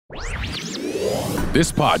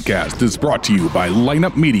This podcast is brought to you by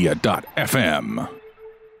lineupmedia.fm.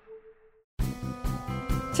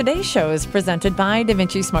 Today's show is presented by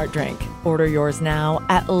DaVinci Smart Drink. Order yours now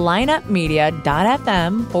at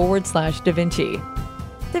lineupmedia.fm/DaVinci.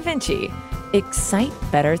 DaVinci, excite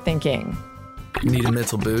better thinking. Need a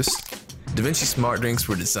mental boost? DaVinci Smart Drinks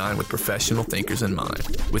were designed with professional thinkers in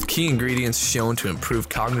mind. With key ingredients shown to improve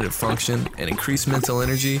cognitive function and increase mental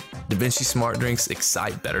energy, DaVinci Smart Drinks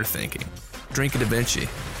excite better thinking. Drink a DaVinci.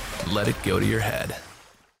 Let it go to your head.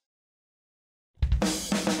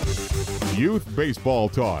 Youth Baseball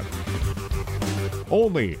Talk.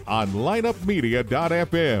 Only on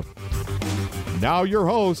lineupmedia.fm. Now your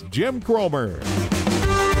host, Jim Cromer.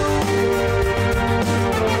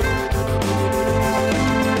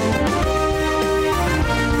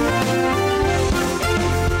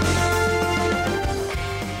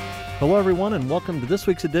 Hello, everyone, and welcome to this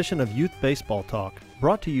week's edition of Youth Baseball Talk,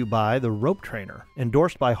 brought to you by The Rope Trainer,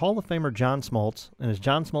 endorsed by Hall of Famer John Smoltz. And as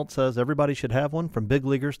John Smoltz says, everybody should have one, from big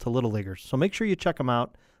leaguers to little leaguers. So make sure you check them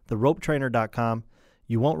out, theropetrainer.com.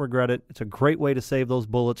 You won't regret it. It's a great way to save those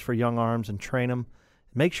bullets for young arms and train them.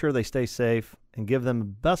 Make sure they stay safe and give them the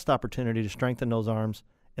best opportunity to strengthen those arms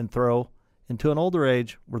and throw into an older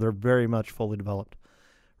age where they're very much fully developed.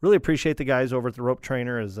 Really appreciate the guys over at The Rope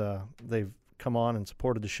Trainer as they've come on and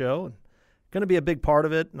supported the show, and going to be a big part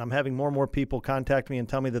of it. And I'm having more and more people contact me and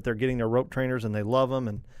tell me that they're getting their rope trainers and they love them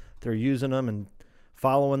and they're using them and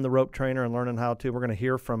following the Rope Trainer and learning how to. We're going to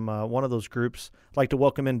hear from one of those groups. I'd like to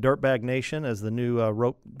welcome in Dirtbag Nation as the new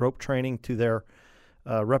rope training to their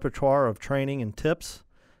repertoire of training and tips.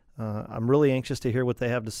 I'm really anxious to hear what they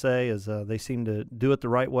have to say, as they seem to do it the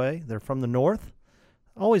right way. They're from the north.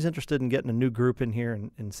 Always interested in getting a new group in here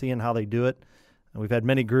and seeing how they do it. We've had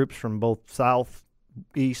many groups from both south,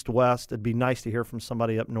 east, west. It'd be nice to hear from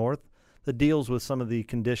somebody up north that deals with some of the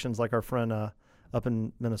conditions, like our friend up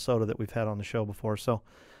in Minnesota that we've had on the show before. So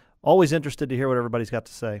always interested to hear what everybody's got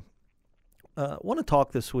to say. I want to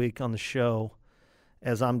talk this week on the show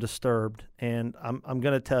as I'm disturbed, and I'm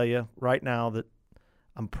going to tell you right now that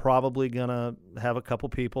I'm probably going to have a couple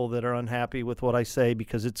people that are unhappy with what I say,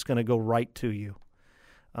 because it's going to go right to you.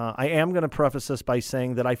 I am going to preface this by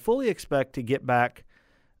saying that I fully expect to get back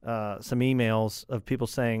some emails of people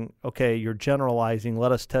saying, okay, you're generalizing,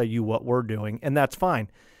 let us tell you what we're doing. And that's fine,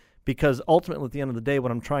 because ultimately at the end of the day,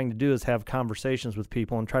 what I'm trying to do is have conversations with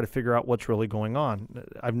people and try to figure out what's really going on.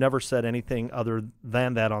 I've never said anything other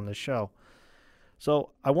than that on this show.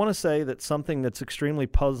 So I want to say that something that's extremely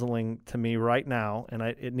puzzling to me right now, and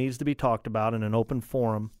it needs to be talked about in an open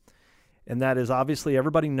forum, and that is, obviously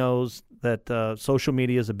everybody knows that social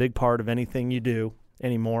media is a big part of anything you do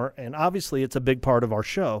anymore, and obviously it's a big part of our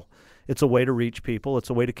show. It's a way to reach people.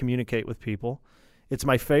 It's a way to communicate with people. It's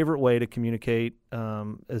my favorite way to communicate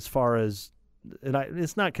as far as,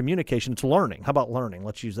 it's not communication, it's learning. How about learning?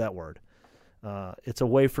 Let's use that word. It's a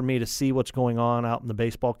way for me to see what's going on out in the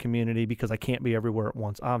baseball community, because I can't be everywhere at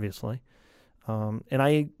once, obviously. And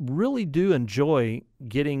I really do enjoy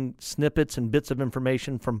getting snippets and bits of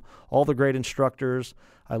information from all the great instructors.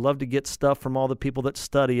 I love to get stuff from all the people that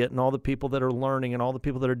study it and all the people that are learning and all the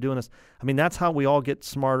people that are doing this. I mean, that's how we all get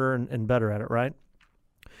smarter and better at it, right?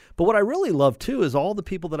 But what I really love, too, is all the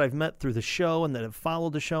people that I've met through the show and that have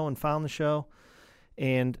followed the show and found the show,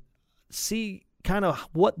 and see kind of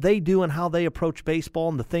what they do and how they approach baseball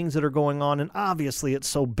and the things that are going on. And obviously it's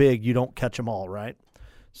so big you don't catch them all, right?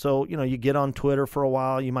 So, you get on Twitter for a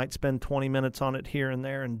while. You might spend 20 minutes on it here and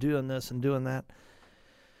there and doing this and doing that.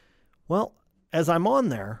 Well, as I'm on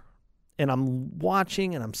there and I'm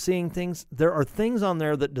watching and I'm seeing things, there are things on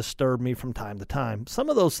there that disturb me from time to time. Some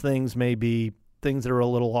of those things may be things that are a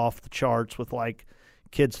little off the charts, with like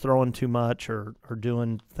kids throwing too much or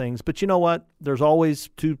doing things. But you know what? There's always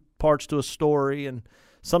two parts to a story. And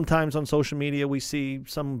sometimes on social media we see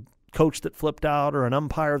some coach that flipped out, or an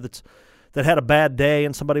umpire that had a bad day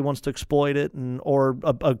and somebody wants to exploit it, or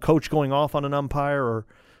a coach going off on an umpire, or,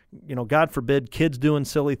 God forbid, kids doing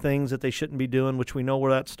silly things that they shouldn't be doing, which we know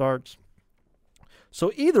where that starts.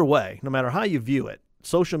 So either way, no matter how you view it,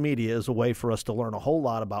 social media is a way for us to learn a whole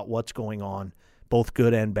lot about what's going on, both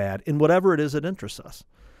good and bad, in whatever it is that interests us.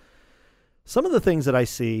 Some of the things that I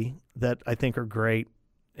see that I think are great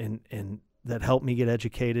and that help me get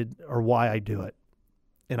educated are why I do it.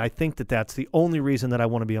 And I think that that's the only reason that I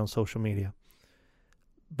want to be on social media.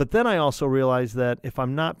 But then I also realize that if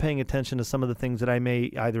I'm not paying attention to some of the things that I may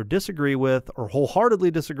either disagree with, or wholeheartedly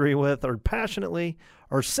disagree with, or passionately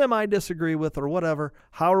or semi-disagree with, or whatever,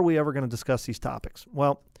 how are we ever going to discuss these topics?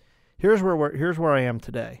 Well, here's where I am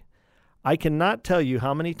today. I cannot tell you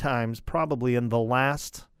how many times, probably in the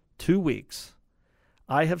last 2 weeks,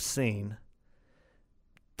 I have seen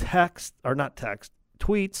tweets,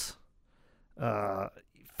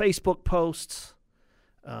 Facebook posts,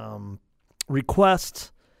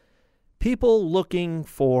 requests, people looking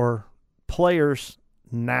for players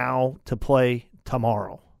now to play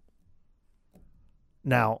tomorrow.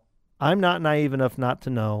 Now, I'm not naive enough not to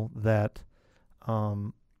know that,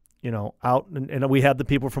 out, and we had the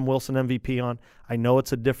people from Wilson MVP on. I know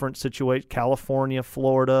it's a different situation. California,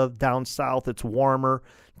 Florida, down south, it's warmer.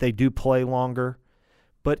 They do play longer.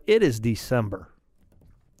 But it is December.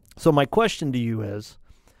 So my question to you is,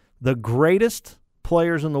 the greatest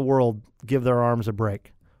players in the world give their arms a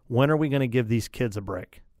break. When are we going to give these kids a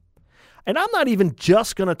break? And I'm not even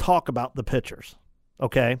just going to talk about the pitchers,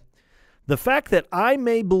 okay? The fact that I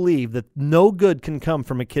may believe that no good can come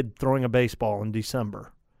from a kid throwing a baseball in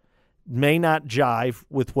December may not jive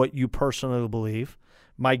with what you personally believe.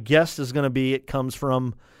 My guess is going to be it comes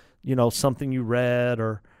from, something you read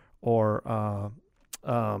or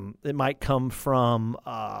it might come from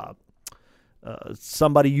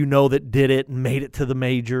somebody that did it and made it to the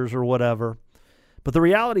majors or whatever. But the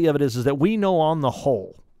reality of it is that we know on the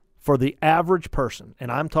whole, for the average person,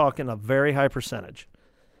 and I'm talking a very high percentage,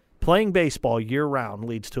 playing baseball year-round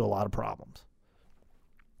leads to a lot of problems.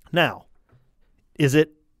 Now, is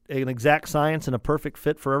it an exact science and a perfect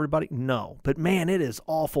fit for everybody? No. But, man, it is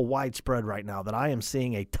awful widespread right now that I am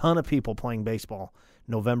seeing a ton of people playing baseball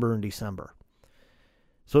November and December.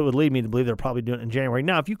 So it would lead me to believe they're probably doing it in January.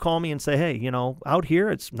 Now, if you call me and say, hey, out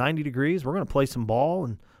here it's 90 degrees, we're going to play some ball,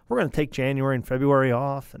 and we're going to take January and February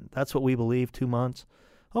off, and that's what we believe, 2 months.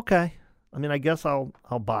 Okay. I guess I'll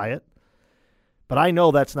buy it. But I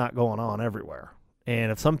know that's not going on everywhere.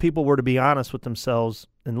 And if some people were to be honest with themselves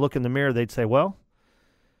and look in the mirror, they'd say, well,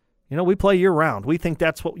 we play year-round. We think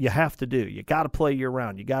that's what you have to do. You got to play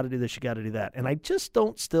year-round. You got to do this. You got to do that. And I just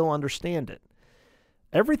don't still understand it.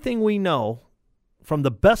 Everything we know from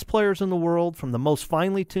the best players in the world, from the most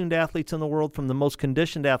finely tuned athletes in the world, from the most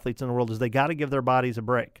conditioned athletes in the world, is they got to give their bodies a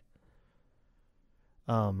break.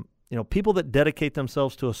 People that dedicate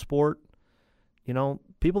themselves to a sport,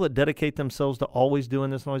 people that dedicate themselves to always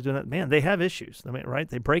doing this and always doing that, man, they have issues. Right?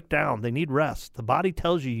 They break down. They need rest. The body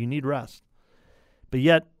tells you need rest. But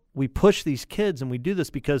yet we push these kids and we do this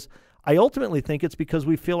because I ultimately think it's because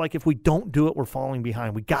we feel like if we don't do it, we're falling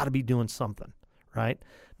behind. We got to be doing something, right?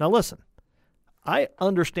 Now, listen, I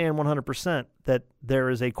understand 100% that there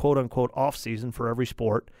is a quote-unquote off-season for every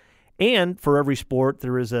sport, and for every sport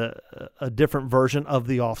there is a different version of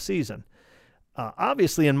the off-season.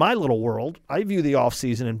 Obviously, in my little world, I view the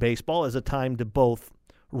off-season in baseball as a time to both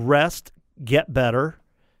rest, get better,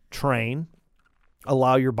 train,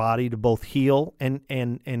 allow your body to both heal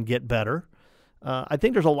and get better. I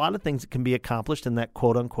think there's a lot of things that can be accomplished in that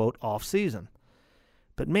quote-unquote off-season.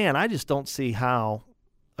 But, man, I just don't see how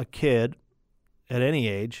a kid at any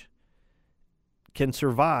age can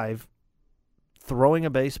survive throwing a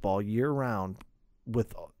baseball year-round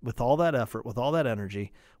with all that effort, with all that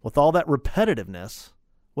energy, with all that repetitiveness,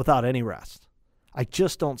 without any rest. I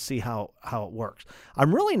just don't see how it works.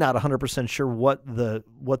 I'm really not 100% sure what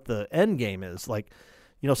the end game is.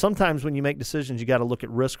 Sometimes when you make decisions, you got to look at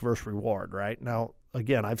risk versus reward, right? Now,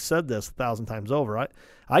 again, I've said this 1,000 times over.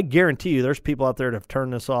 I guarantee you there's people out there that have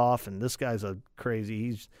turned this off, and this guy's a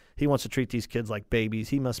crazy. He wants to treat these kids like babies.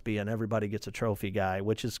 He must be an everybody gets a trophy guy,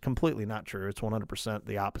 which is completely not true. It's 100%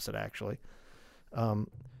 the opposite, actually.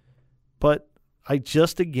 But I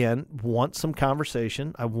just, again, want some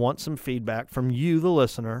conversation. I want some feedback from you, the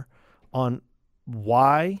listener, on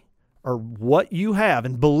why or what you have.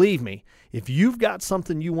 And believe me, if you've got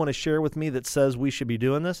something you want to share with me that says we should be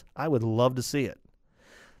doing this, I would love to see it.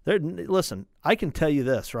 Listen, I can tell you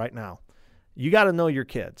this right now. You got to know your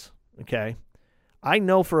kids, okay? I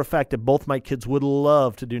know for a fact that both my kids would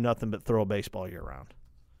love to do nothing but throw a baseball year round.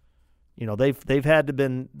 They've had to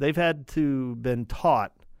been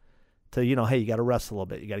taught to, hey, you got to rest a little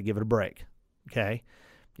bit. You got to give it a break, okay?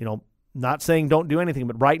 Not saying don't do anything,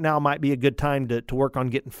 but right now might be a good time to work on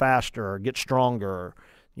getting faster or get stronger or,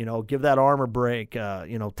 give that arm a break,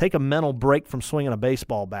 take a mental break from swinging a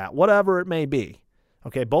baseball bat, whatever it may be.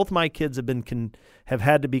 Okay, both my kids have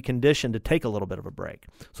had to be conditioned to take a little bit of a break.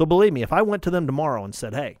 So believe me, if I went to them tomorrow and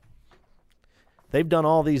said, hey, they've done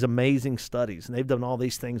all these amazing studies and they've done all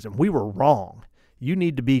these things and we were wrong. You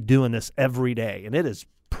need to be doing this every day, and it is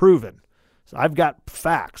proven. So I've got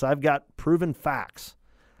facts. I've got proven facts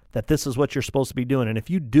that this is what you're supposed to be doing. And if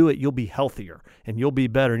you do it, you'll be healthier and you'll be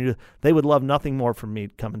better. And they would love nothing more from me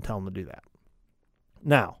to come and tell them to do that.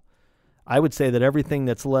 Now, I would say that everything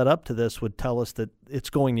that's led up to this would tell us that it's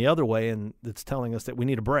going the other way, and it's telling us that we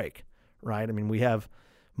need a break, right? We have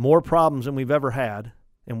more problems than we've ever had,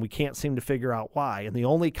 and we can't seem to figure out why. And the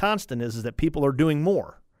only constant is that people are doing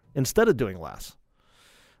more instead of doing less.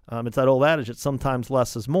 It's that old adage that sometimes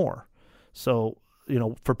less is more. So,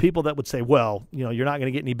 for people that would say, well, you're not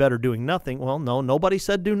going to get any better doing nothing. Well, no, nobody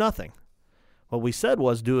said do nothing. What we said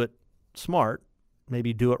was do it smart,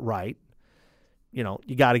 maybe do it right. You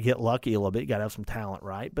got to get lucky a little bit. You got to have some talent,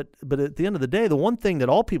 right? But at the end of the day, the one thing that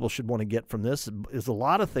all people should want to get from this is a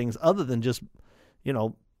lot of things other than just,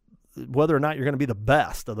 whether or not you're going to be the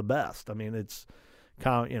best of the best. I mean, it's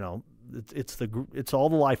kind of, it's all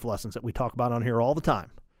the life lessons that we talk about on here all the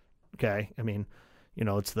time. Okay, I mean,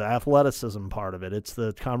 it's the athleticism part of it. It's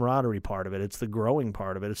the camaraderie part of it. It's the growing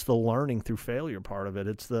part of it. It's the learning through failure part of it.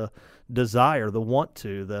 It's the desire, the want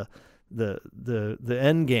to, the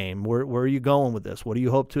end game. Where are you going with this? What do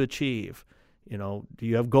you hope to achieve? Do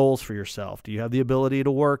you have goals for yourself? Do you have the ability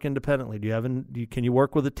to work independently? Can you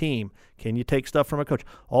work with a team? Can you take stuff from a coach?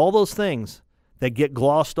 All those things that get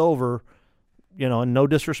glossed over, and no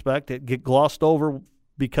disrespect, that get glossed over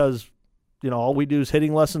because all we do is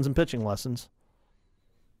hitting lessons and pitching lessons.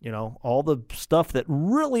 All the stuff that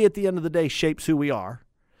really at the end of the day shapes who we are.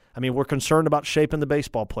 I mean, we're concerned about shaping the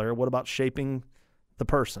baseball player. What about shaping the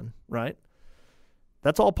person, right?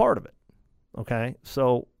 That's all part of it, okay?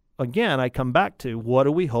 So, again, I come back to what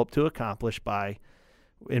do we hope to accomplish by,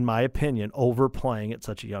 in my opinion, overplaying at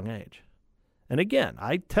such a young age? And again,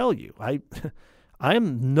 I tell you, I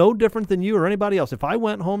am no different than you or anybody else. If I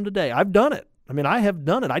went home today, I've done it. I mean, I have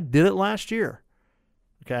done it. I did it last year,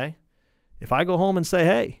 okay? If I go home and say,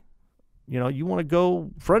 hey, you want to go,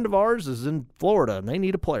 friend of ours is in Florida and they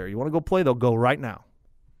need a player. You want to go play, they'll go right now,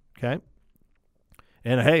 okay?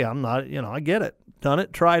 And, hey, I'm not, I get it. Done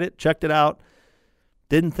it, tried it, checked it out.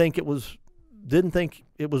 Didn't think it was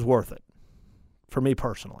worth it for me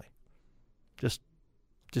personally. Just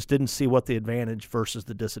didn't see what the advantage versus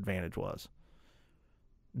the disadvantage was.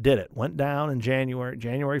 Did it. Went down in January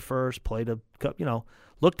 1st, played a cup,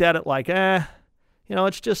 looked at it like,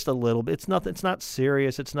 it's just a little bit. It's nothing. It's not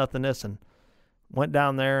serious. It's nothing this. And went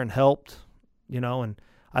down there and helped, and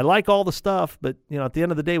I like all the stuff, but, at the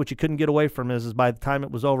end of the day, what you couldn't get away from is by the time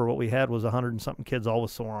it was over, what we had was 100 and something kids all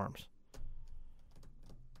with sore arms.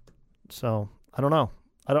 So I don't know.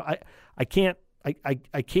 I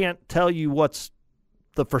can't tell you what's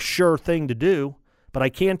the for sure thing to do, but I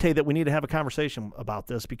can tell you that we need to have a conversation about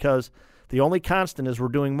this because the only constant is we're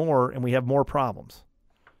doing more and we have more problems.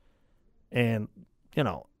 And,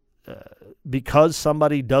 because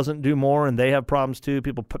somebody doesn't do more and they have problems too,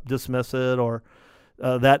 people dismiss it, or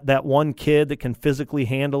that one kid that can physically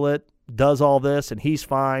handle it does all this and he's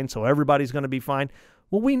fine, so everybody's going to be fine.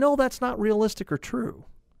 Well, we know that's not realistic or true.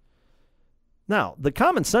 Now, the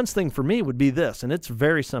common sense thing for me would be this, and it's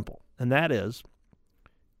very simple, and that is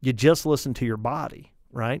you just listen to your body,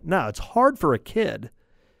 right? Now, it's hard for a kid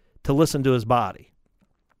to listen to his body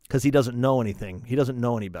because he doesn't know anything. He doesn't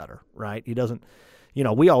know any better, right? He doesn't,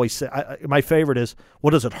 we always say, my favorite is,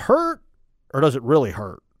 well, does it hurt or does it really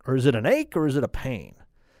hurt? Or is it an ache or is it a pain?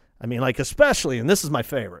 I mean, especially, and this is my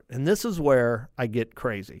favorite, and this is where I get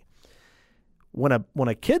crazy. When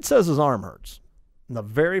a kid says his arm hurts, the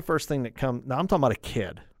very first thing that comes, now I'm talking about a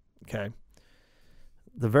kid, okay?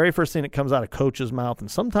 The very first thing that comes out of coach's mouth, and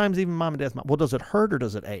sometimes even mom and dad's mouth, well, does it hurt or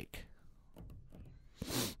does it ache?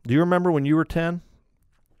 Do you remember when you were 10?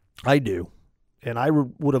 I do. And I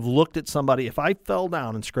would have looked at somebody, if I fell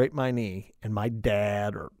down and scraped my knee, and my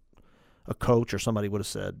dad or a coach or somebody would have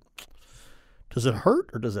said, does it hurt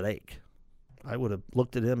or does it ache? I would have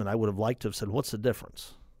looked at him and I would have liked to have said, what's the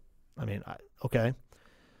difference? I mean, okay.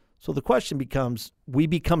 So the question becomes, we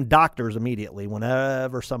become doctors immediately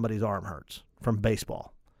whenever somebody's arm hurts from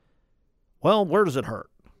baseball. Well, where does it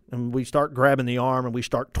hurt? And we start grabbing the arm and we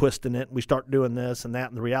start twisting it and we start doing this and that.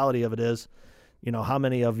 And the reality of it is, how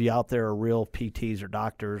many of you out there are real PTs or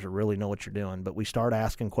doctors or really know what you're doing? But we start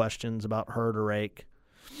asking questions about hurt or ache.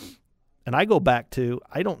 And I go back to,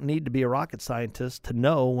 I don't need to be a rocket scientist to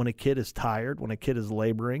know when a kid is tired, when a kid is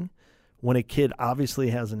laboring, when a kid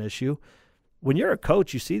obviously has an issue. When you're a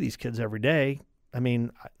coach, you see these kids every day. I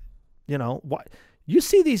mean, you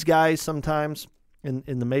see these guys sometimes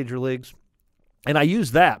in the major leagues, and I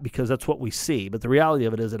use that because that's what we see. But the reality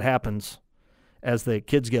of it is it happens as the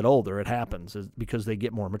kids get older. It happens because they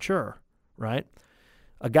get more mature, right?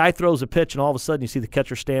 A guy throws a pitch, and all of a sudden you see the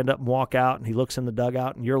catcher stand up and walk out, and he looks in the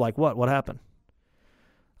dugout, and you're like, what? What happened?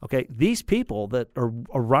 Okay, these people that are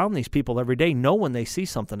around these people every day know when they see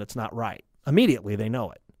something that's not right. Immediately they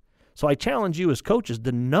know it. So I challenge you as coaches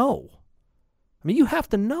to know. I mean, you have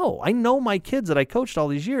to know. I know my kids that I coached all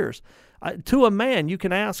these years. To a man, you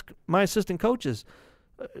can ask my assistant coaches,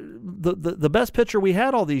 the best pitcher we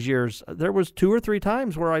had all these years, there was 2 or 3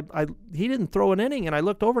 times where he didn't throw an inning, and I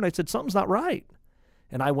looked over and I said, something's not right.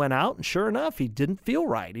 And I went out, and sure enough, he didn't feel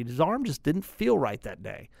right. His arm just didn't feel right that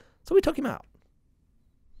day. So we took him out.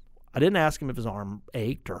 I didn't ask him if his arm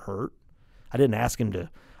ached or hurt. I didn't ask him to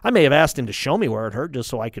 – I may have asked him to show me where it hurt just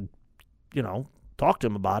so I could, talk to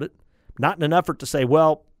him about it. Not in an effort to say,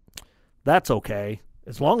 well, that's okay.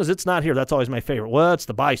 As long as it's not here, that's always my favorite. Well, it's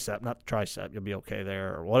the bicep, not the tricep. You'll be okay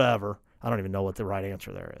there or whatever. I don't even know what the right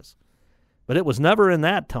answer there is. But it was never in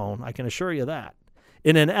that tone, I can assure you that.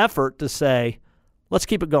 In an effort to say, let's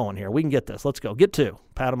keep it going here. We can get this. Let's go. Get 2.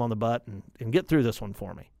 Pat him on the butt and get through this one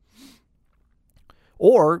for me.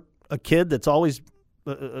 Or a kid that's always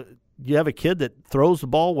you have a kid that throws the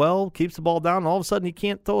ball well, keeps the ball down, and all of a sudden he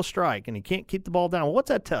can't throw a strike and he can't keep the ball down. Well, what's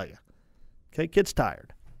that tell you? Okay, kid's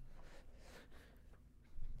tired.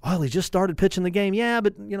 Well, he just started pitching the game. Yeah,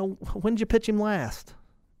 but, when did you pitch him last?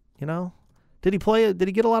 Did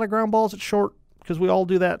he get a lot of ground balls at short? Because we all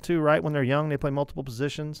do that too, right? When they're young, they play multiple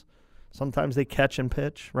positions. Sometimes they catch and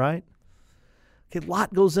pitch, right? Okay, a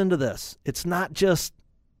lot goes into this. It's not just,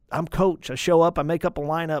 I'm coach. I show up, I make up a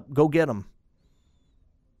lineup, go get them.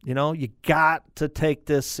 You got to take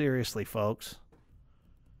this seriously, folks.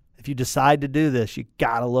 If you decide to do this, you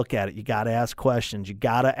got to look at it. You got to ask questions. You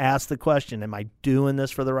got to ask the question, am I doing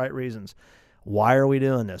this for the right reasons? Why are we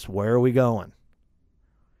doing this? Where are we going?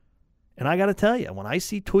 And I got to tell you, when I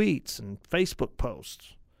see tweets and Facebook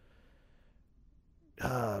posts,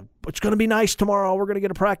 it's going to be nice tomorrow. We're going to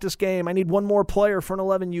get a practice game. I need one more player for an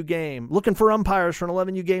 11U game. Looking for umpires for an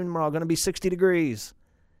 11U game tomorrow. Going to be 60 degrees.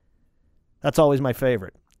 That's always my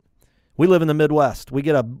favorite. We live in the Midwest. We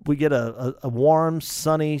get a warm,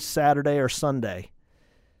 sunny Saturday or Sunday.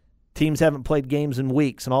 Teams haven't played games in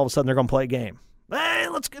weeks, and all of a sudden they're going to play a game. Hey,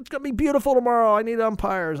 it's going to be beautiful tomorrow. I need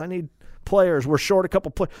umpires. I need players. We're short a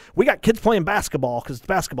couple players. We got kids playing basketball because it's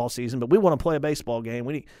basketball season, but we want to play a baseball game.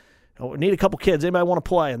 We need a couple kids. Anybody want to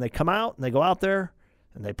play? And they come out, and they go out there,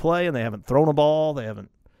 and they play, and they haven't thrown a ball. They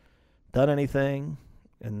haven't done anything,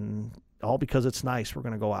 and all because it's nice. We're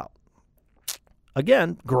going to go out.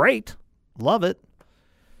 Again, great. Love it.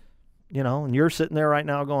 And you're sitting there right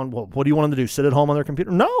now going, well, what do you want them to do? Sit at home on their computer?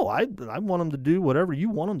 No, I want them to do whatever you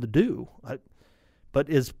want them to do. But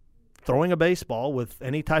is throwing a baseball with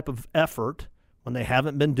any type of effort when they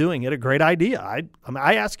haven't been doing it a great idea?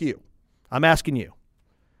 I ask you. I'm asking you.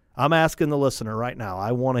 I'm asking the listener right now.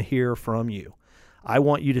 I want to hear from you. I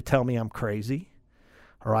want you to tell me I'm crazy,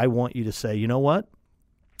 or I want you to say, you know what?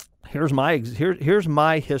 Here's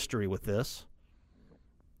my history with this.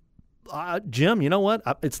 Jim, you know what?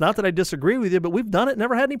 It's not that I disagree with you, but we've done it,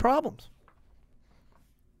 never had any problems.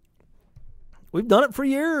 We've done it for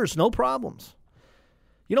years, no problems.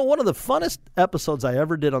 One of the funnest episodes I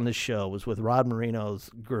ever did on this show was with Rod Marino's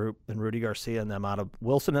group and Rudy Garcia and them out of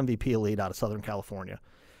Wilson MVP Elite out of Southern California.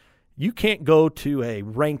 You can't go to a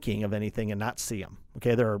ranking of anything and not see them.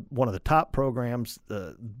 Okay, they're one of the top programs.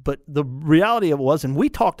 But the reality of it was, and we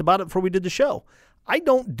talked about it before we did the show, I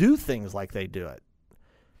don't do things like they do it.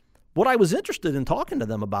 What I was interested in talking to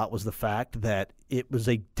them about was the fact that it was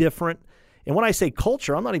a different, and when I say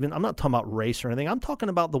culture, I'm not talking about race or anything. I'm talking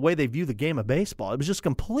about the way they view the game of baseball. It was just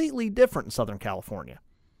completely different in Southern California.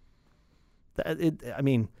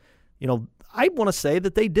 I want to say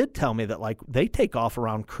that they did tell me that, like, they take off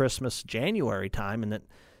around Christmas, January time, and that,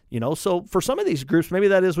 so for some of these groups, maybe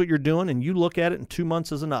that is what you're doing, and you look at it and 2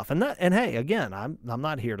 months is enough. And hey, again, I'm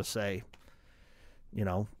not here to say,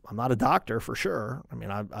 I'm not a doctor for sure. I mean,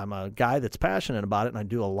 I'm a guy that's passionate about it, and I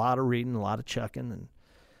do a lot of reading, a lot of checking, and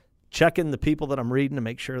checking the people that I'm reading to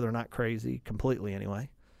make sure they're not crazy completely anyway.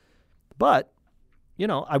 But,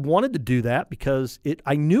 I wanted to do that because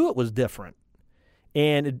I knew it was different.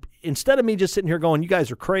 And instead of me just sitting here going, you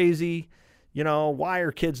guys are crazy, why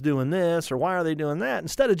are kids doing this or why are they doing that?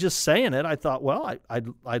 Instead of just saying it, I thought, well,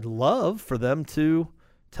 I'd love for them to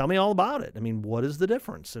tell me all about it. I mean, what is the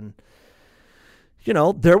difference? And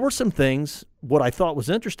there were some things, what I thought was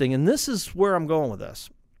interesting, and this is where I'm going with this.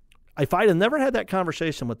 If I'd have never had that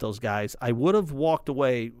conversation with those guys, I would have walked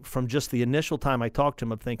away from just the initial time I talked to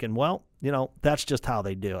them of thinking, well, that's just how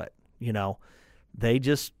they do it. They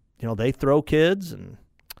just, they throw kids and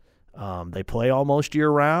they play almost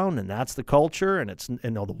year-round, and that's the culture, and it's,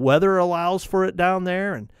 the weather allows for it down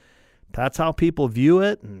there, and that's how people view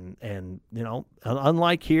it. And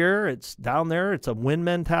unlike here, it's down there, it's a win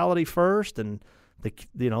mentality first, and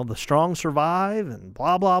the strong survive and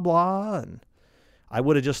blah, blah, blah. And I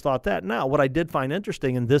would have just thought that. Now, what I did find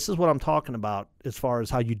interesting, and this is what I'm talking about as far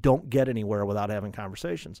as how you don't get anywhere without having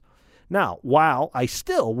conversations. Now, while I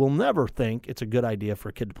still will never think it's a good idea for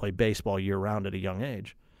a kid to play baseball year-round at a young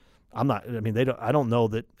age, I don't know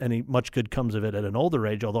that any much good comes of it at an older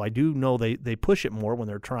age, although I do know they push it more when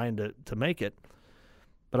they're trying to make it.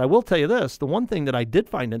 But I will tell you this, the one thing that I did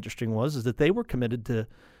find interesting is that they were committed to,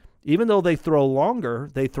 even though they throw longer,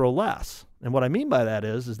 they throw less. And what I mean by that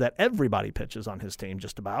is that everybody pitches on his team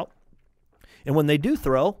just about. And when they do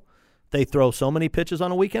throw, they throw so many pitches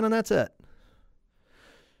on a weekend and that's it.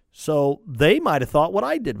 So they might have thought what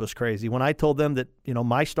I did was crazy when I told them that,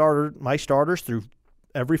 my starters threw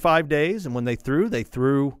every 5 days, and when they threw,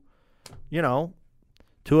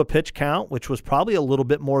 to a pitch count, which was probably a little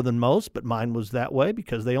bit more than most, but mine was that way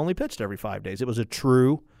because they only pitched every 5 days. It was a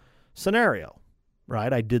true scenario,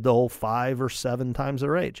 right? I did the whole 5 or 7 times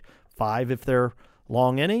their age. 5 if they're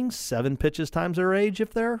long innings, 7 pitches times their age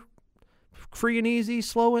if they're free and easy,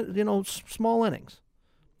 slow, small innings.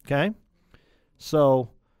 Okay? So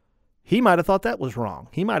he might have thought that was wrong.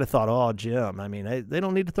 He might have thought, oh, Jim, they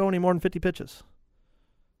don't need to throw any more than 50 pitches.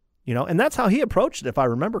 And that's how he approached it, if I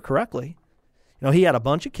remember correctly. He had a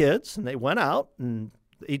bunch of kids, and they went out, and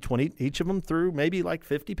each of them threw maybe like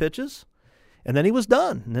 50 pitches, and then he was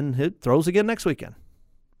done. And then he throws again next weekend.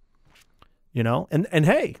 And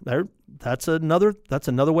hey, that's another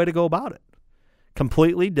way to go about it.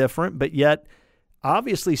 Completely different, but yet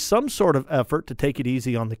obviously some sort of effort to take it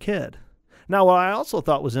easy on the kid. Now, what I also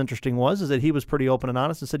thought was interesting is that he was pretty open and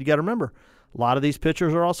honest and said, you got to remember, a lot of these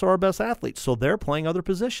pitchers are also our best athletes, so they're playing other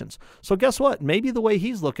positions. So guess what? Maybe the way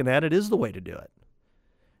he's looking at it is the way to do it.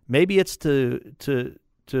 Maybe it's to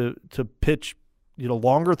pitch,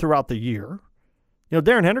 longer throughout the year.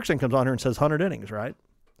 Darren Hendrickson comes on here and says 100 innings, right?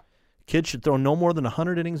 Kids should throw no more than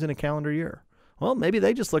 100 innings in a calendar year. Well, maybe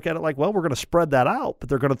they just look at it like, well, we're going to spread that out, but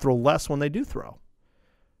they're going to throw less when they do throw.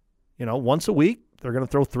 Once a week, they're going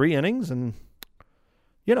to throw 3 innings and,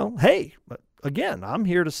 hey, but again, I'm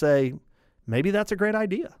here to say maybe that's a great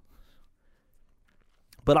idea.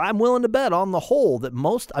 But I'm willing to bet on the whole that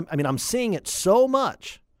I'm seeing it so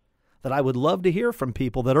much that I would love to hear from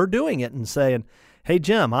people that are doing it and saying, hey,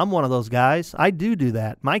 Jim, I'm one of those guys. I do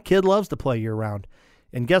that. My kid loves to play year-round.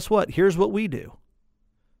 And guess what? Here's what we do.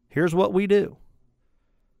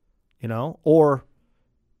 Or,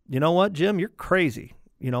 you know what, Jim, you're crazy.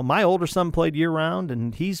 My older son played year-round,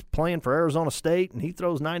 and he's playing for Arizona State, and he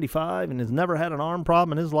throws 95 and has never had an arm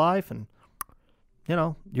problem in his life, and,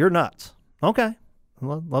 you're nuts. Okay.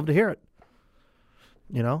 Love to hear it.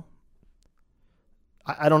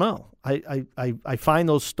 I don't know. I find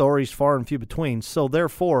those stories far and few between, so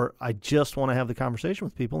therefore I just want to have the conversation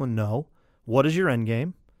with people and know, what is your end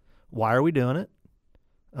game? Why are we doing it?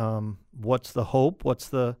 What's the hope? What's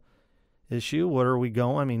the issue? Where are we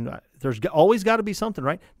going? There's always got to be something,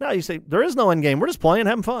 right? Now you say, there is no end game. We're just playing,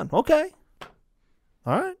 having fun. Okay.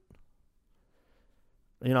 All right.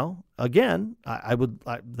 Again,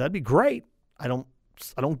 that'd be great. I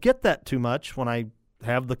don't get that too much when I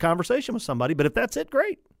have the conversation with somebody, but if that's it,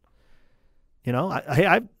 great. One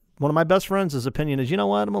of my best friends' opinion is, I'm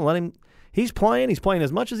going to let him, he's playing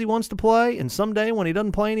as much as he wants to play, and someday when he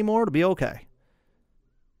doesn't play anymore, it'll be okay.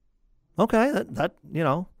 Okay,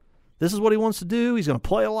 this is what he wants to do. He's going to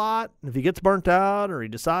play a lot. And if he gets burnt out or he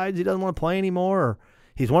decides he doesn't want to play anymore, or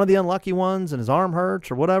he's one of the unlucky ones and his arm hurts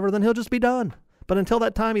or whatever, then he'll just be done. But until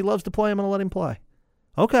that time, he loves to play. I'm going to let him play.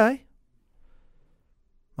 Okay.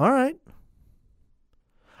 All right.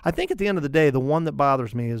 I think at the end of the day, the one that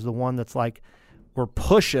bothers me is the one that's like, we're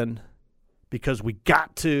pushing because we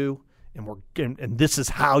got to, and this is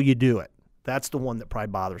how you do it. That's the one that probably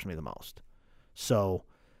bothers me the most. So,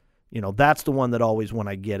 that's the one that always, when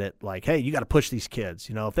I get it, like, hey, you got to push these kids.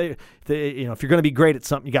 If if you're going to be great at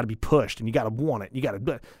something, you got to be pushed and you got to want it. You got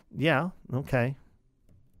to, yeah, okay.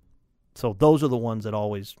 So those are the ones that I'm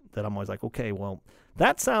always like, okay, well,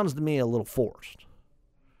 that sounds to me a little forced.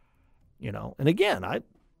 And again, I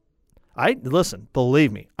listen,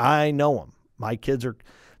 believe me, I know them. My kids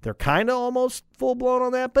they're kind of almost full blown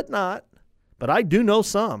on that, but not. But I do know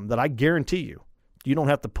some that I guarantee you don't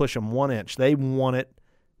have to push them 1 inch. They want it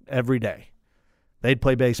every day. They'd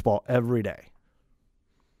play baseball every day.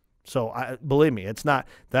 So believe me, it's not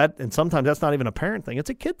that, and sometimes that's not even a parent thing.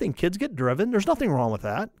 It's a kid thing. Kids get driven. There's nothing wrong with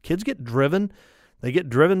that. Kids get driven. They get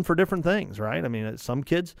driven for different things, right? Some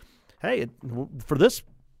kids, hey, for this,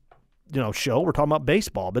 show, we're talking about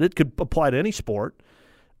baseball, but it could apply to any sport.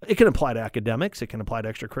 It can apply to academics. It can apply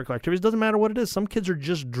to extracurricular activities. It doesn't matter what it is. Some kids are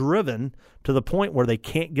just driven to the point where they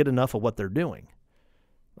can't get enough of what they're doing.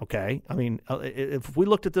 Okay? If we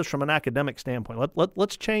looked at this from an academic standpoint,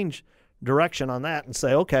 let's change direction on that and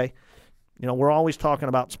say, okay, we're always talking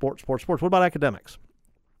about sports. What about academics?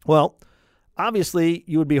 Well, obviously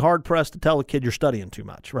you would be hard-pressed to tell a kid you're studying too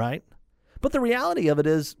much, right? But the reality of it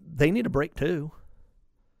is they need a break too.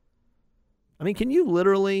 I mean, can you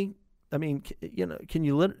literally,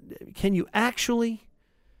 can you actually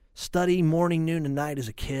study morning, noon, and night as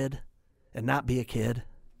a kid and not be a kid?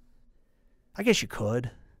 I guess you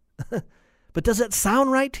could. But does that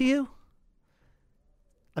sound right to you?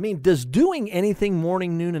 I mean, does doing anything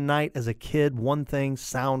morning, noon, and night as a kid, one thing,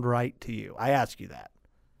 sound right to you? I ask you that.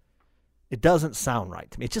 It doesn't sound right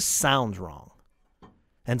to me. It just sounds wrong.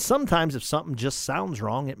 And sometimes if something just sounds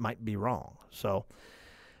wrong, it might be wrong. So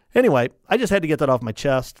anyway, I just had to get that off my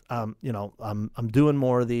chest. I'm doing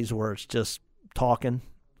more of these where it's just talking.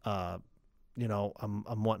 I'm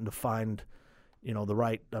wanting to find, the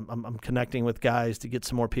right. I'm connecting with guys to get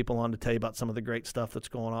some more people on to tell you about some of the great stuff that's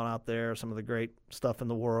going on out there, some of the great stuff in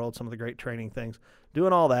the world, some of the great training things,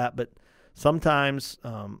 doing all that. But sometimes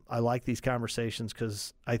I like these conversations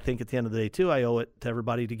because I think at the end of the day too, I owe it to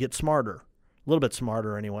everybody to get smarter, a little bit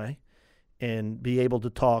smarter anyway, and be able to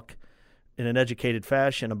talk in an educated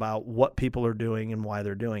fashion about what people are doing and why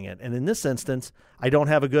they're doing it. And in this instance, I don't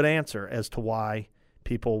have a good answer as to why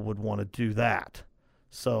people would want to do that.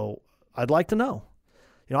 So I'd like to know.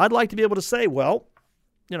 I'd like to be able to say, well,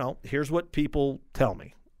 here's what people tell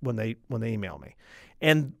me when they email me.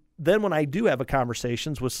 And then when I do have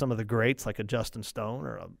conversations with some of the greats like a Justin Stone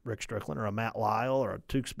or a Rick Strickland or a Matt Lyle or a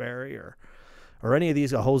Tewksbury or any of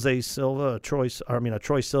these, a Jose Silva, a Troy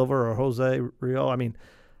Silva or a Jose Rio. I mean,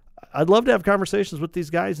 I'd love to have conversations with these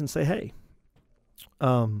guys and say, hey,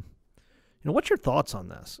 what's your thoughts on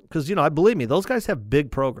this? Because, believe me, those guys have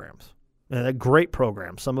big programs, and great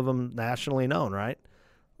programs, some of them nationally known, right?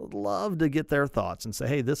 I'd love to get their thoughts and say,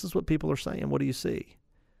 hey, this is what people are saying. What do you see?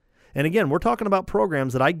 And again, we're talking about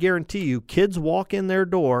programs that I guarantee you kids walk in their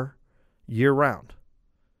door year-round.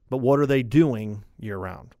 But what are they doing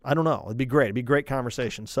year-round? I don't know. It'd be great. It'd be a great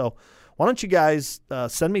conversation. So why don't you guys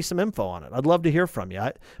send me some info on it? I'd love to hear from you.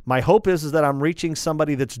 My hope is that I'm reaching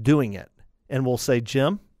somebody that's doing it and will say,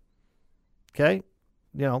 Jim, okay,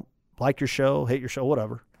 like your show, hate your show,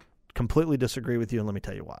 whatever. Completely disagree with you, and let me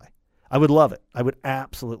tell you why. I would love it. I would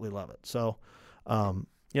absolutely love it. So,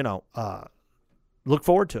 look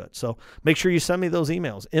forward to it. So make sure you send me those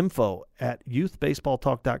emails.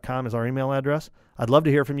 info@youthbaseballtalk.com is our email address. I'd love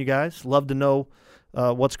to hear from you guys. Love to know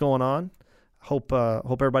what's going on. Hope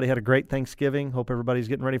everybody had a great Thanksgiving. Hope everybody's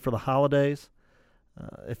getting ready for the holidays.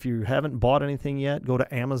 If you haven't bought anything yet, go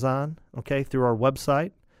to Amazon, okay, through our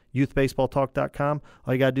website, youthbaseballtalk.com.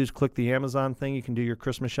 All you got to do is click the Amazon thing. You can do your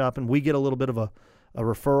Christmas shopping. We get a little bit of a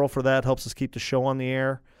referral for that. Helps us keep the show on the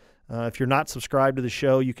air. If you're not subscribed to the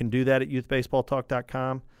show, you can do that at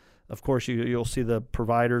youthbaseballtalk.com. Of course, you'll see the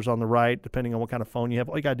providers on the right, depending on what kind of phone you have.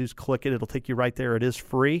 All you got to do is click it. It'll take you right there. It is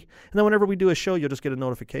free. And then whenever we do a show, you'll just get a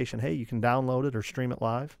notification. Hey, you can download it or stream it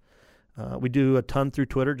live. We do a ton through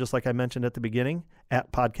Twitter, just like I mentioned at the beginning,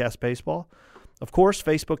 at Podcast Baseball. Of course,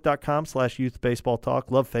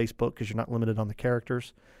 Facebook.com/YouthBaseballTalk. Love Facebook because you're not limited on the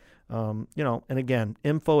characters. And again,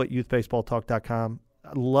 info@YouthBaseballTalk.com.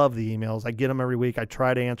 I love the emails. I get them every week. I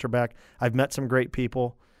try to answer back. I've met some great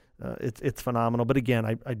people. It's phenomenal. But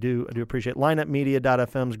again, I do appreciate it.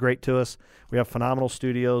 lineupmedia.fm is great to us. We have phenomenal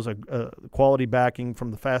studios, quality backing from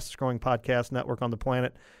the fastest growing podcast network on the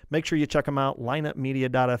planet. Make sure you check them out,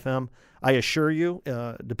 lineupmedia.fm. I assure you,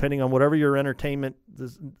 depending on whatever your entertainment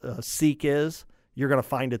seek is, you're going to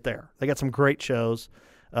find it there. They got some great shows.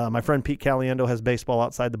 My friend Pete Caliendo has Baseball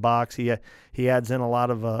Outside the Box. He adds in a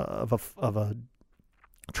lot of a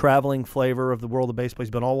traveling flavor of the world of baseball.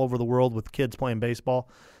 He's been all over the world with kids playing baseball.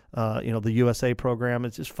 The USA program.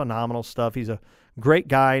 It's just phenomenal stuff. He's a great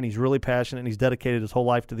guy, and he's really passionate, and he's dedicated his whole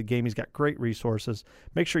life to the game. He's got great resources.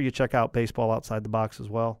 Make sure you check out Baseball Outside the Box as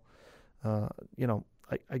well. I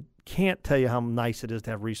can't tell you how nice it is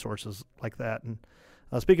to have resources like that. And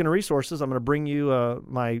speaking of resources, I'm going to bring you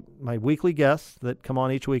my weekly guests that come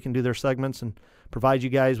on each week and do their segments and provide you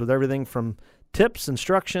guys with everything from tips,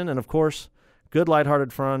 instruction, and, of course, good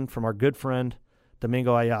lighthearted fun from our good friend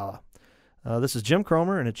Domingo Ayala. This is Jim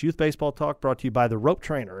Cromer, and it's Youth Baseball Talk brought to you by The Rope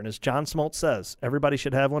Trainer. And as John Smoltz says, everybody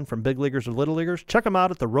should have one, from big leaguers or little leaguers. Check them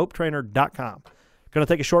out at theropetrainer.com. Going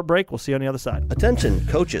to take a short break. We'll see you on the other side. Attention,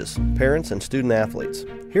 coaches, parents, and student athletes.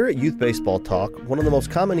 Here at Youth Baseball Talk, one of the most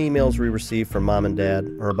common emails we receive from mom and dad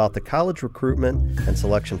are about the college recruitment and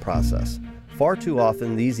selection process. Far too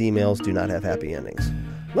often, these emails do not have happy endings.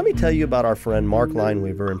 Let me tell you about our friend Mark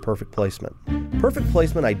Lineweaver in Perfect Placement. Perfect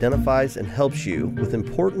Placement identifies and helps you with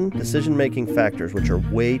important decision-making factors which are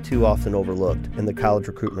way too often overlooked in the college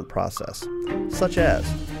recruitment process, such as,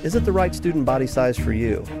 is it the right student body size for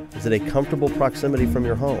you? Is it a comfortable proximity from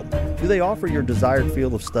your home? Do they offer your desired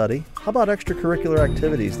field of study? How about extracurricular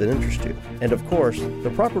activities that interest you? And of course,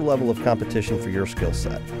 the proper level of competition for your skill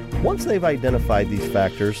set. Once they've identified these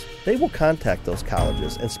factors, they will contact those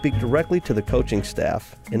colleges and speak directly to the coaching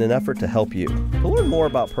staff in an effort to help you. To learn more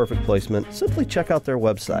about Perfect Placement, simply check out their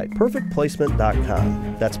website,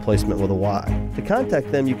 perfectplacement.com. That's placement with a Y. To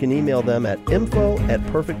contact them, you can email them at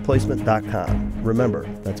info@perfectplacement.com. Remember,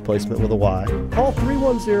 that's placement with a Y. Call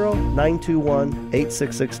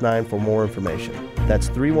 310-921-8669 for more information. That's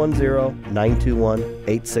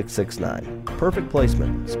 310-921-8669. Perfect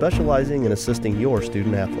Placement, specializing in assisting your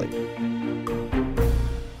student athlete.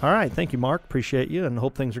 All right, thank you, Mark. Appreciate you, and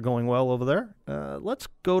hope things are going well over there. Let's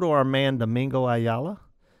go to our man, Domingo Ayala.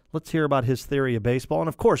 Let's hear about his theory of baseball. And,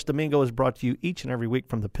 of course, Domingo is brought to you each and every week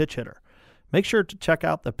from The Pitch Hitter. Make sure to check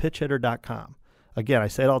out thepitchhitter.com. Again, I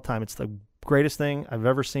say it all the time, it's the greatest thing I've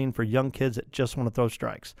ever seen for young kids that just want to throw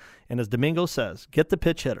strikes. And as Domingo says, get the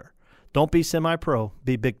pitch hitter. Don't be semi-pro,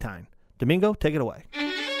 be big time. Domingo, take it away.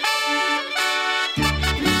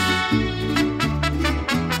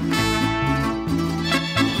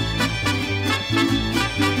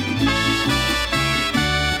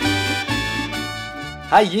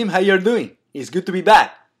 Hi Jim, how you're doing? It's good to be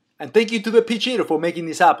back. And thank you to the Pitch Hitter for making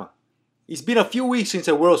this happen. It's been a few weeks since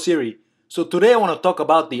the World Series, so today I want to talk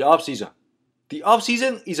about the off-season. The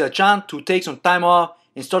off-season is a chance to take some time off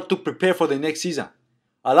and start to prepare for the next season.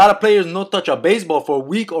 A lot of players not touch a baseball for a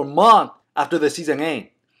week or month after the season ends.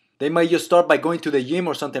 They might just start by going to the gym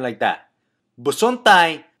or something like that. But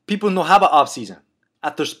sometimes people don't have an off-season.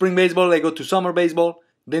 After spring baseball, they go to summer baseball,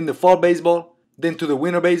 then the fall baseball, then to the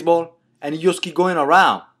winter baseball, and you just keep going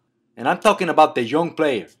around. And I'm talking about the young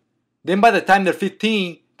players. Then by the time they're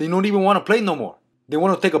 15, they don't even want to play no more. They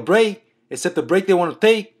want to take a break, except the break they want to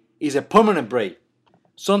take is a permanent break.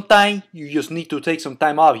 Sometimes you just need to take some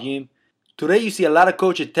time off, Jim. Today you see a lot of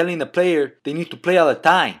coaches telling the player they need to play all the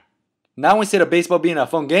time. Now instead of baseball being a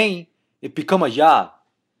fun game, it become a job.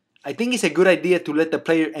 I think it's a good idea to let the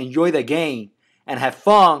player enjoy the game and have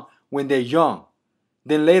fun when they're young.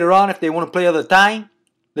 Then later on, if they want to play all the time,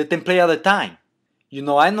 let them play all the time. You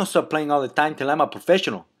know, I don't start playing all the time till I'm a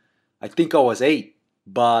professional. I think I was 8,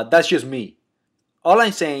 but that's just me. All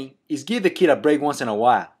I'm saying is give the kid a break once in a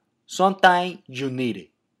while. Sometimes you need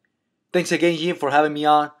it. Thanks again, Jim, for having me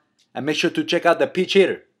on. And make sure to check out the Pitch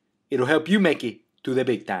Hitter. It'll help you make it to the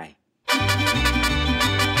big time.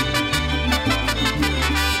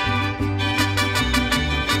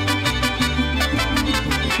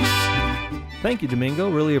 Thank you, Domingo.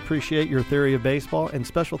 Really appreciate your theory of baseball. And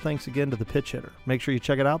special thanks again to the Pitch Hitter. Make sure you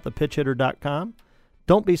check it out, thepitchhitter.com.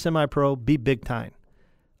 Don't be semi-pro, be big time.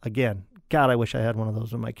 Again, God, I wish I had one of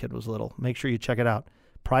those when my kid was little. Make sure you check it out.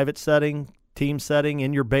 Private setting, team setting,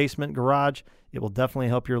 in your basement, garage. It will definitely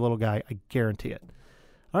help your little guy. I guarantee it.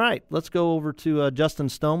 All right, let's go over to Justin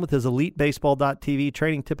Stone with his EliteBaseball.tv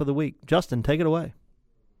training tip of the week. Justin, take it away.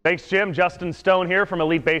 Thanks, Jim. Justin Stone here from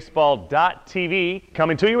EliteBaseball.tv,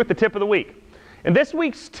 coming to you with the tip of the week. And this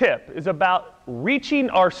week's tip is about reaching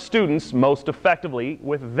our students most effectively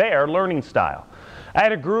with their learning style. I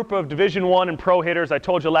had a group of Division I and pro hitters. I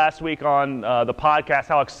told you last week on the podcast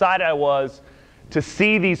how excited I was to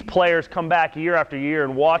see these players come back year after year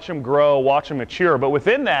and watch them grow, watch them mature. But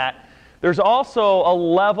within that, there's also a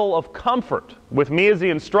level of comfort. With me as the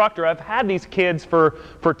instructor, I've had these kids for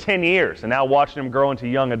 10 years and now watching them grow into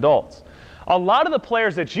young adults. A lot of the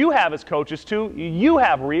players that you have as coaches, too, you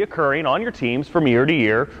have reoccurring on your teams from year to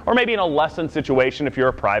year, or maybe in a lesson situation if you're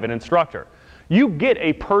a private instructor. You get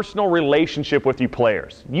a personal relationship with your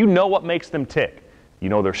players. You know what makes them tick. You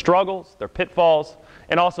know their struggles, their pitfalls,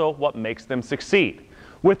 and also what makes them succeed.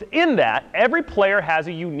 Within that, every player has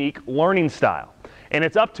a unique learning style. And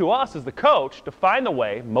it's up to us as the coach to find the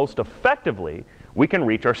way most effectively we can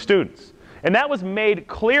reach our students. And that was made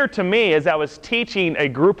clear to me as I was teaching a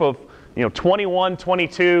group of 21,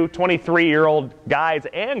 22, 23-year-old guys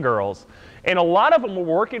and girls. And a lot of them were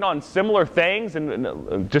working on similar things.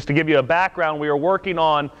 And just to give you a background, we were working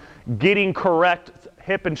on getting correct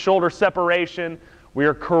hip and shoulder separation. We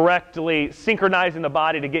are correctly synchronizing the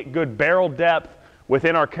body to get good barrel depth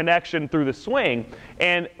within our connection through the swing.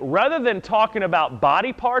 And rather than talking about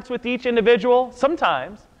body parts with each individual,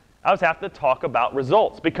 sometimes I was having to talk about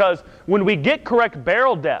results. Because when we get correct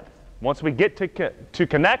barrel depth, once we get to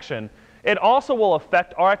connection, it also will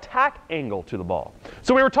affect our attack angle to the ball.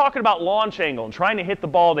 So we were talking about launch angle and trying to hit the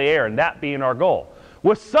ball in the air, and that being our goal.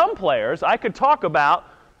 With some players, I could talk about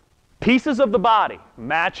pieces of the body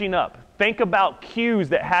matching up. Think about cues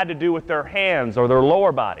that had to do with their hands or their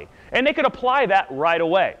lower body. And they could apply that right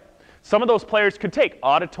away. Some of those players could take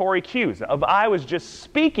auditory cues. If I was just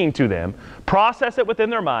speaking to them, process it within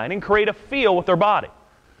their mind, and create a feel with their body.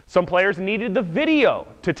 Some players needed the video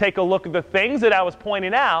to take a look at the things that I was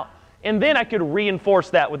pointing out, and then I could reinforce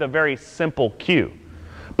that with a very simple cue.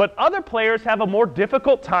 But other players have a more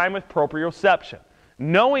difficult time with proprioception,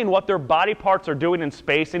 knowing what their body parts are doing in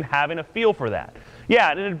space and having a feel for that.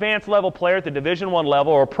 Yeah, an advanced level player at the Division I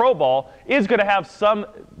level or pro ball is going to have some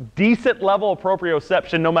decent level of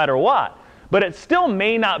proprioception no matter what, but it still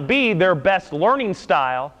may not be their best learning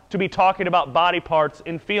style to be talking about body parts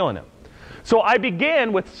and feeling them. So I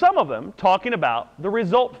began with some of them talking about the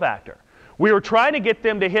result factor. We were trying to get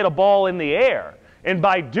them to hit a ball in the air, and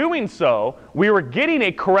by doing so, we were getting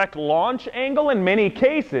a correct launch angle in many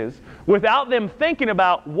cases without them thinking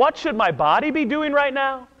about what should my body be doing right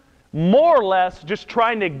now? More or less just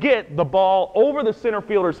trying to get the ball over the center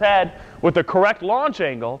fielder's head with the correct launch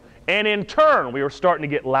angle, and in turn, we were starting to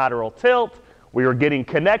get lateral tilt. We were getting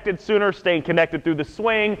connected sooner, staying connected through the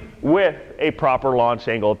swing with a proper launch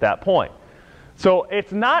angle at that point. So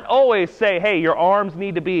it's not always say, hey, your arms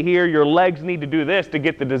need to be here, your legs need to do this to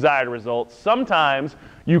get the desired results. Sometimes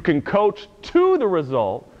you can coach to the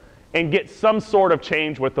result and get some sort of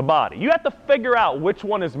change with the body. You have to figure out which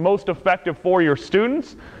one is most effective for your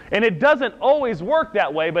students, and it doesn't always work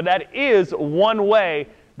that way, but that is one way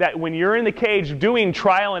that when you're in the cage doing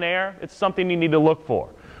trial and error, it's something you need to look for.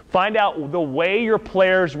 Find out the way your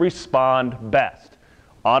players respond best.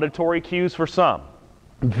 Auditory cues for some.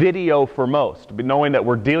 Video for most. But knowing that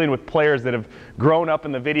we're dealing with players that have grown up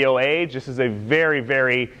in the video age, this is a very,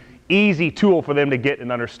 very easy tool for them to get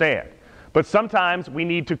and understand. But sometimes we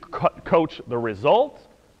need to coach the result,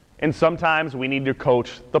 and sometimes we need to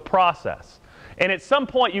coach the process. And at some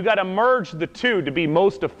point, you got to merge the two to be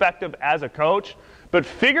most effective as a coach, but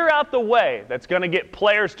figure out the way that's going to get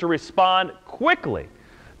players to respond quickly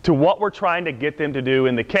to what we're trying to get them to do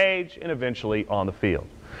in the cage and eventually on the field.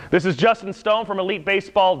 This is Justin Stone from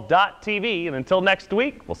EliteBaseball.tv, and until next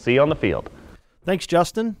week, we'll see you on the field. Thanks,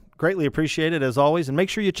 Justin. Greatly appreciated as always, and make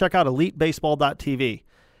sure you check out EliteBaseball.tv.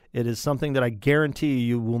 It is something that I guarantee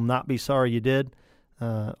you will not be sorry you did.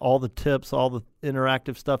 All the tips, all the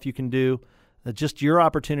interactive stuff you can do. Just your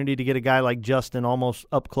opportunity to get a guy like Justin almost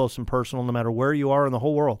up close and personal no matter where you are in the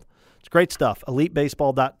whole world. It's great stuff.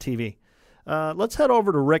 EliteBaseball.tv. Let's head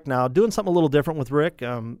over to Rick now. Doing something a little different with Rick.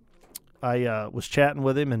 I was chatting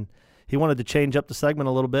with him, and he wanted to change up the segment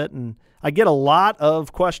a little bit. And I get a lot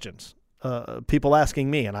of questions, people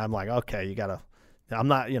asking me, and I'm like, okay, you got to. I'm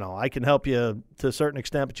not, I can help you to a certain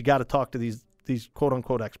extent, but you got to talk to these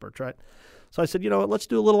quote-unquote experts, right? So I said, let's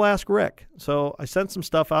do a little Ask Rick. So I sent some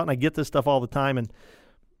stuff out, and I get this stuff all the time. And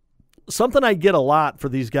something I get a lot for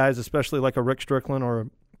these guys, especially like a Rick Strickland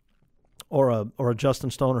or a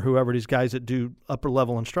Justin Stone or whoever, these guys that do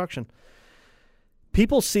upper-level instruction,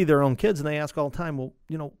 people see their own kids, and they ask all the time, well,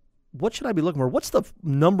 what should I be looking for? What's the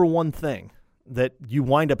number one thing that you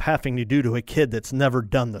wind up having to do to a kid that's never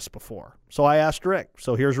done this before? So I asked Rick.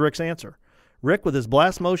 So here's Rick's answer. Rick with his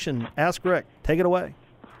Blast Motion Ask Rick. Take it away.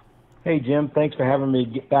 Hey, Jim. Thanks for having me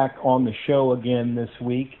get back on the show again this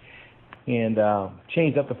week and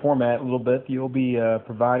changed up the format a little bit. You'll be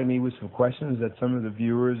providing me with some questions that some of the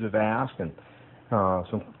viewers have asked and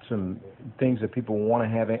some things that people want to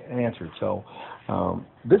have answered. So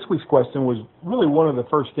this week's question was really one of the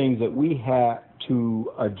first things that we had to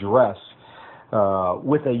address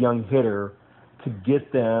with a young hitter to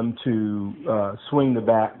get them to swing the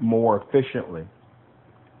bat more efficiently.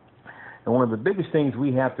 And one of the biggest things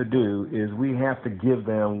we have to do is we have to give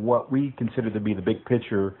them what we consider to be the big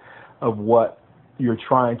picture of what you're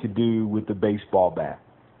trying to do with the baseball bat.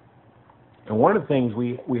 And one of the things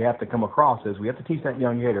we have to come across is we have to teach that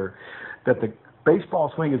young hitter that the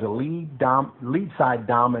baseball swing is a lead side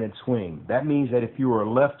dominant swing. That means that if you were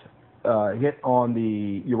left hit on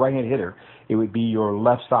your right-hand hitter, it would be your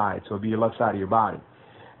left side, so it would be your left side of your body.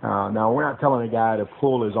 Now, we're not telling a guy to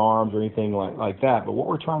pull his arms or anything like that, but what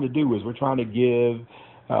we're trying to do is we're trying to give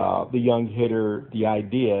the young hitter the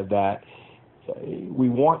idea that we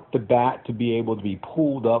want the bat to be able to be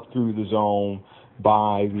pulled up through the zone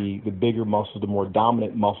by the bigger muscles, the more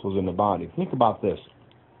dominant muscles in the body. Think about this.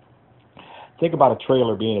 Think about a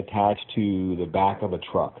trailer being attached to the back of a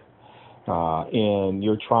truck. And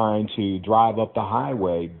you're trying to drive up the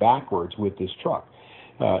highway backwards with this truck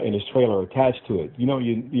and this trailer attached to it.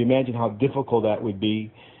 You imagine how difficult that would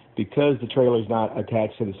be because the trailer is not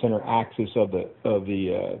attached to the center axis of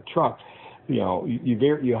the truck.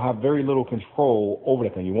 You have very little control over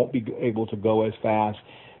the thing. You won't be able to go as fast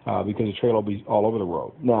because the trailer will be all over the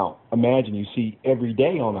road. Now, imagine you see every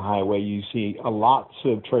day on the highway, you see lots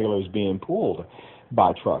of trailers being pulled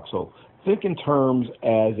by truck. So think in terms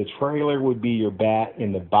as the trailer would be your bat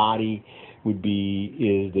and the body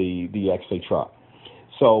is the XFA truck.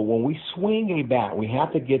 So when we swing a bat, we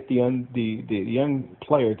have to get the young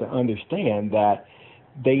player to understand that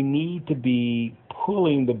they need to be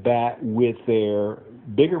pulling the bat with their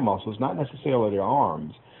bigger muscles, not necessarily their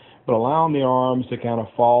arms, but allowing their arms to kind of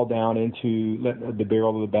fall down into, let the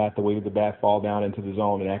barrel of the bat, the weight of the bat fall down into the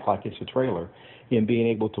zone and act like it's a trailer, and being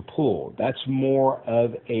able to pull. That's more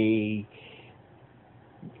of a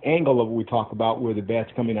angle of what we talk about where the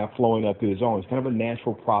bat's coming out, flowing up through the zone. It's kind of a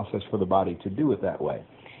natural process for the body to do it that way.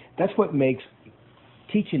 That's what makes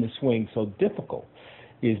teaching the swing so difficult,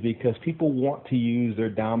 is because people want to use their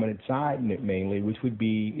dominant side mainly, which would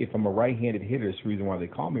be, if I'm a right-handed hitter, it's the reason why they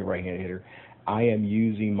call me a right-handed hitter, I am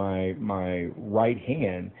using my right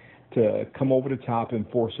hand to come over the top and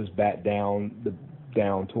force this bat down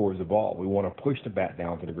towards the ball. We want to push the bat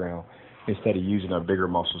down to the ground instead of using our bigger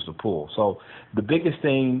muscles to pull. So the biggest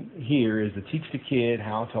thing here is to teach the kid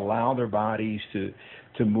how to allow their bodies to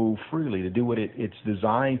move freely, to do what it's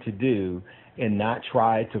designed to do, and not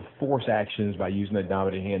try to force actions by using the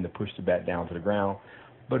dominant hand to push the bat down to the ground,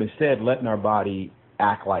 but instead letting our body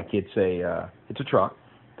act like it's a truck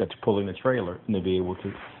that's pulling a trailer, and to be able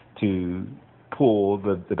to pull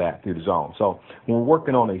the bat through the zone. So when we're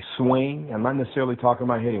working on a swing, I'm not necessarily talking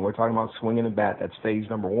about hitting. We're talking about swinging the bat. That's stage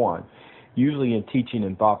number one. Usually in teaching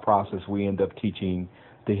and thought process, we end up teaching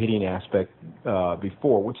the hitting aspect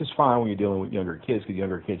before, which is fine when you're dealing with younger kids, because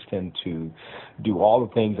younger kids tend to do all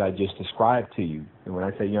the things I just described to you. And when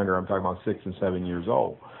I say younger, I'm talking about 6 and 7 years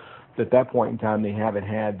old. But at that point in time, they haven't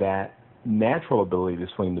had that natural ability to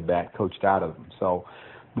swing the bat coached out of them. So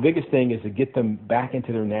the biggest thing is to get them back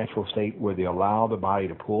into their natural state where they allow the body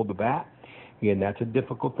to pull the bat. Again, that's a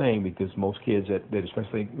difficult thing because most kids, that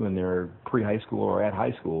especially when they're pre-high school or at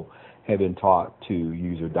high school, have been taught to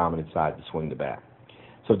use their dominant side to swing the bat.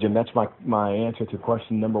 So, Jim, that's my answer to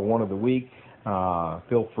question number one of the week.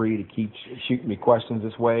 Feel free to keep shooting me questions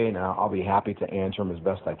this way, and I'll be happy to answer them as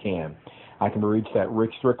best I can. I can be reached at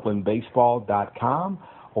rickstricklandbaseball.com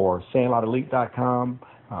or sandlotelite.com.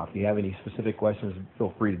 If you have any specific questions,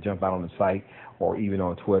 feel free to jump out on the site or even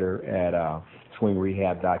on Twitter at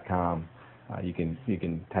swingrehab.com. You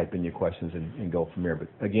can type in your questions and go from there. But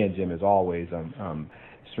again, Jim, as always, I'm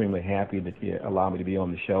extremely happy that you allow me to be on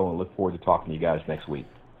the show, and look forward to talking to you guys next week.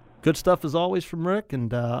 Good stuff as always from Rick,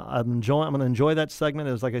 and I'm going to enjoy that segment.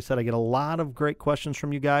 As like I said, I get a lot of great questions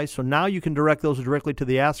from you guys. So now you can direct those directly to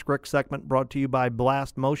the Ask Rick segment, brought to you by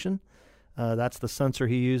Blast Motion. That's the sensor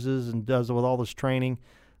he uses and does with all this training.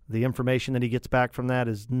 The information that he gets back from that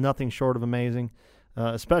is nothing short of amazing,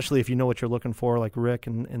 especially if you know what you're looking for, like Rick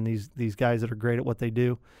and these guys that are great at what they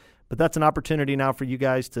do. But that's an opportunity now for you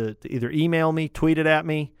guys to either email me, tweet it at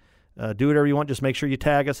me, do whatever you want. Just make sure you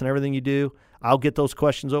tag us in everything you do. I'll get those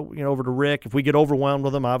questions over to Rick. If we get overwhelmed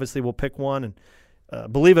with them, obviously we'll pick one. And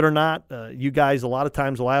believe it or not, you guys a lot of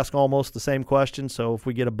times will ask almost the same question. So if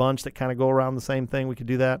we get a bunch that kind of go around the same thing, we could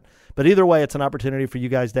do that. But either way, it's an opportunity for you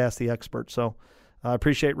guys to ask the experts. So I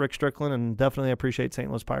appreciate Rick Strickland, and definitely appreciate St.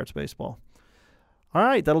 Louis Pirates baseball. All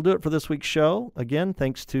right, that'll do it for this week's show. Again,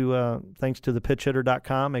 thanks to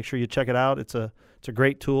thepitchhitter.com. Make sure you check it out. It's a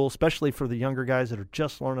great tool, especially for the younger guys that are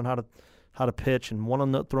just learning how to pitch and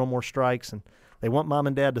want to throw more strikes, and they want mom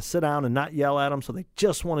and dad to sit down and not yell at them, so they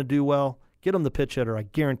just want to do well. Get them the pitch hitter. I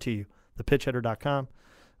guarantee you. Thepitchhitter.com.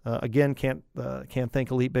 Again, can't thank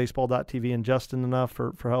EliteBaseball.tv and Justin enough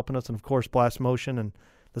for helping us, and of course Blast Motion and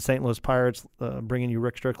the St. Louis Pirates bringing you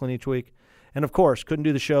Rick Strickland each week. And, of course, couldn't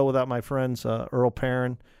do the show without my friends Earl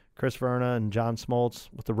Perrin, Chris Verna, and John Smoltz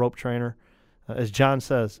with the Rope Trainer. As John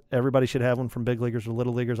says, everybody should have one from big leaguers or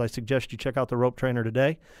little leaguers. I suggest you check out the Rope Trainer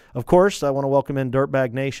today. Of course, I want to welcome in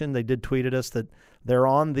Dirtbag Nation. They did tweet at us that they're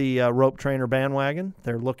on the Rope Trainer bandwagon.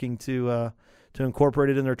 They're looking to incorporate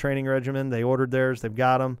it in their training regimen. They ordered theirs. They've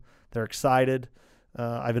got them. They're excited.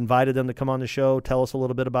 I've invited them to come on the show, tell us a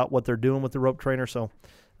little bit about what they're doing with the Rope Trainer. So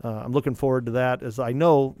I'm looking forward to that, as I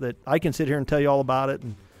know that I can sit here and tell you all about it,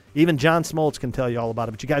 and even John Smoltz can tell you all about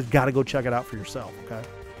it, but you guys got to go check it out for yourself, okay?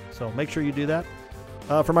 So make sure you do that.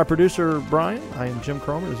 For my producer, Brian, I am Jim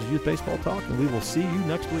Cromer. This is Youth Baseball Talk, and we will see you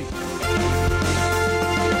next week.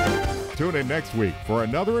 Tune in next week for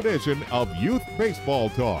another edition of Youth Baseball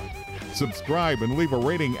Talk. Subscribe and leave a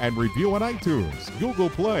rating and review on iTunes, Google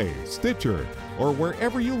Play, Stitcher, or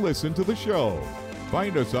wherever you listen to the show.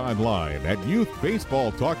 Find us online at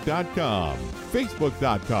youthbaseballtalk.com,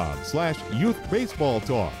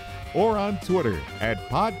 facebook.com/youthbaseballtalk, or on Twitter at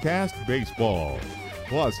podcastbaseball.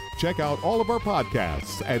 Plus, check out all of our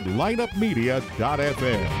podcasts at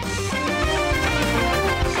lineupmedia.fm.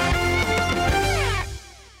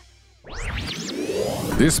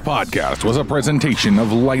 This podcast was a presentation of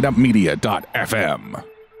LightUpMedia.fm.